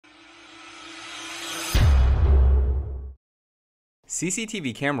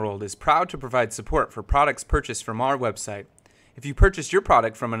CCTV Camera World is proud to provide support for products purchased from our website. If you purchased your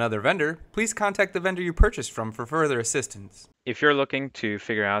product from another vendor, please contact the vendor you purchased from for further assistance. If you're looking to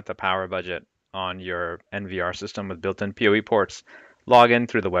figure out the power budget on your NVR system with built-in PoE ports, log in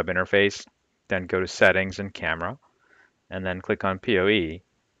through the web interface, then go to Settings and Camera, and then click on PoE.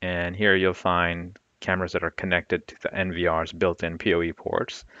 And here you'll find cameras that are connected to the NVR's built-in PoE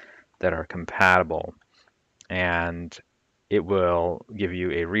ports that are compatible. And it will give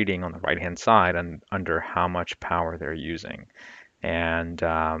you a reading on the right-hand side and under how much power they're using. And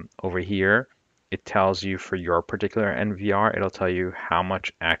over here, it tells you for your particular NVR, it'll tell you how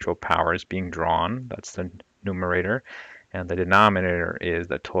much actual power is being drawn. That's the numerator. And the denominator is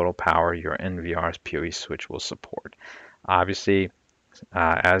the total power your NVR's PoE switch will support. Obviously,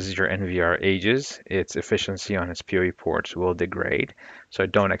 as your NVR ages, its efficiency on its PoE ports will degrade. So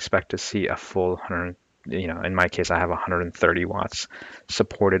don't expect to see a full 100, in my case, I have 130 watts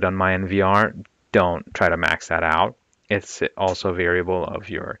supported on my NVR. Don't try to max that out. It's also a variable of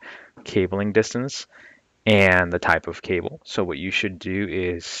your cabling distance and the type of cable. So what you should do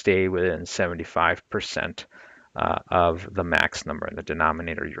is stay within 75% of the max number in the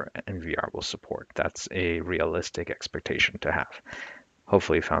denominator your NVR will support. That's a realistic expectation to have.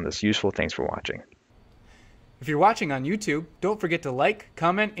 Hopefully you found this useful. Thanks for watching. If you're watching on YouTube, don't forget to like,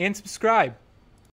 comment, and subscribe.